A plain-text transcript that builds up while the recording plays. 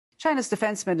China's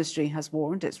defence ministry has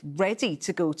warned it's ready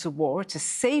to go to war to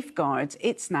safeguard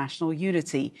its national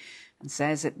unity and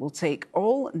says it will take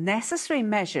all necessary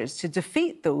measures to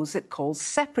defeat those it calls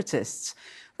separatists.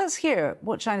 Let's hear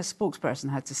what China's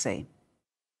spokesperson had to say.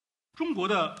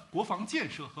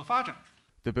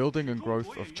 The building and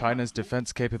growth of China's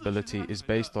defense capability is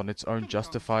based on its own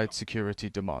justified security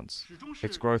demands.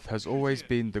 Its growth has always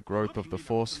been the growth of the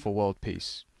force for world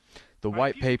peace. The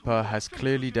White Paper has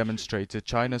clearly demonstrated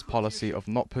China's policy of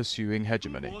not pursuing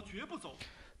hegemony.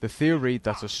 The theory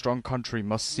that a strong country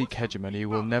must seek hegemony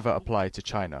will never apply to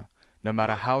China. No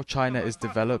matter how China is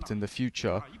developed in the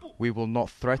future, we will not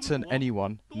threaten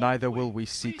anyone, neither will we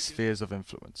seek spheres of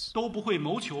influence.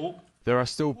 There are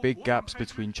still big gaps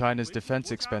between China's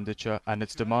defense expenditure and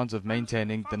its demands of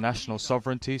maintaining the national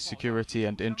sovereignty, security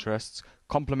and interests,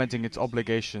 complementing its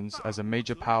obligations as a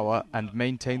major power and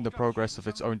maintain the progress of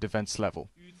its own defense level.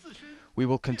 We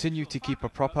will continue to keep a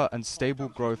proper and stable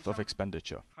growth of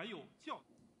expenditure.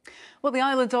 Well, the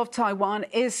island of Taiwan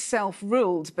is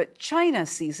self-ruled, but China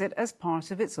sees it as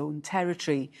part of its own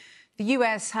territory. The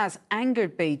US has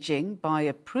angered Beijing by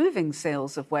approving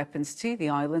sales of weapons to the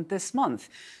island this month,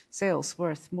 sales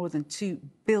worth more than $2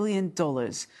 billion.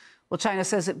 Well, China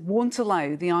says it won't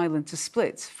allow the island to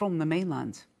split from the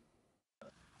mainland.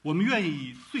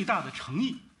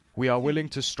 We are willing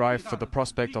to strive for the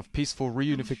prospect of peaceful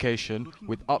reunification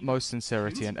with utmost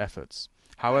sincerity and efforts.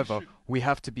 However, we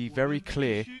have to be very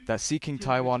clear that seeking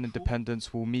Taiwan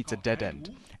independence will meet a dead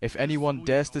end. If anyone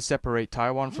dares to separate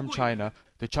Taiwan from China,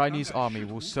 the Chinese army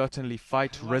will certainly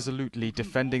fight resolutely,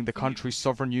 defending the country's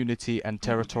sovereign unity and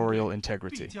territorial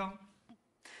integrity.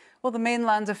 Well, the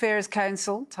Mainland Affairs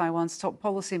Council, Taiwan's top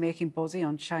policy-making body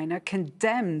on China,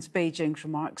 condemned Beijing's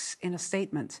remarks in a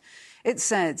statement. It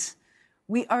said,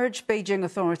 "We urge Beijing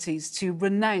authorities to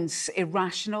renounce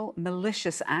irrational,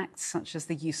 malicious acts such as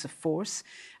the use of force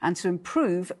and to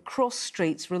improve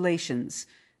cross-strait relations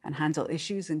and handle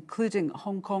issues including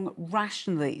Hong Kong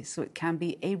rationally so it can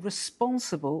be a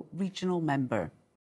responsible regional member."